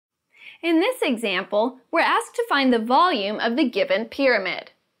In this example, we're asked to find the volume of the given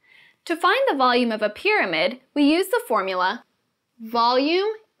pyramid. To find the volume of a pyramid, we use the formula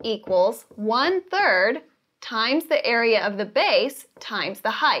volume equals 1/3 times the area of the base times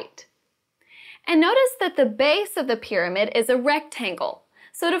the height. And notice that the base of the pyramid is a rectangle.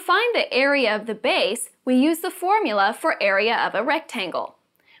 So to find the area of the base, we use the formula for area of a rectangle,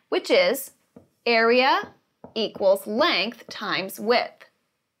 which is area equals length times width.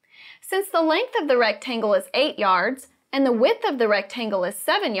 Since the length of the rectangle is 8 yards and the width of the rectangle is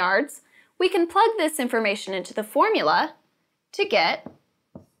 7 yards, we can plug this information into the formula to get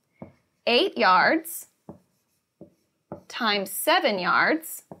 8 yards times 7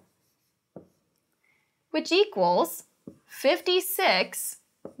 yards, which equals 56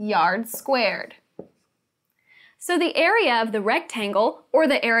 yards squared. So the area of the rectangle, or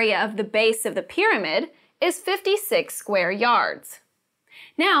the area of the base of the pyramid, is 56 square yards.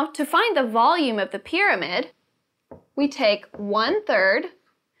 Now, to find the volume of the pyramid, we take 1/3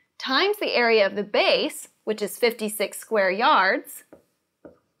 times the area of the base, which is 56 square yards,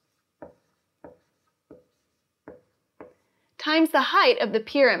 times the height of the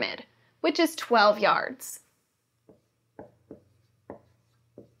pyramid, which is 12 yards.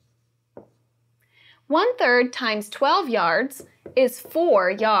 1/3 times 12 yards is 4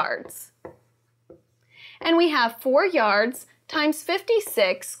 yards. And we have 4 yards times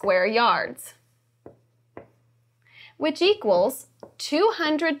 56 square yards, which equals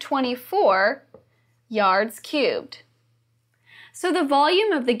 224 yards cubed. So the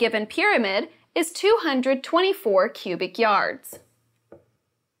volume of the given pyramid is 224 cubic yards.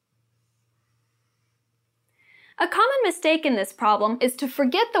 A common mistake in this problem is to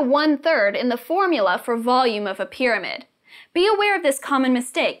forget the 1/3 in the formula for volume of a pyramid. Be aware of this common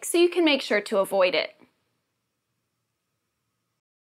mistake so you can make sure to avoid it.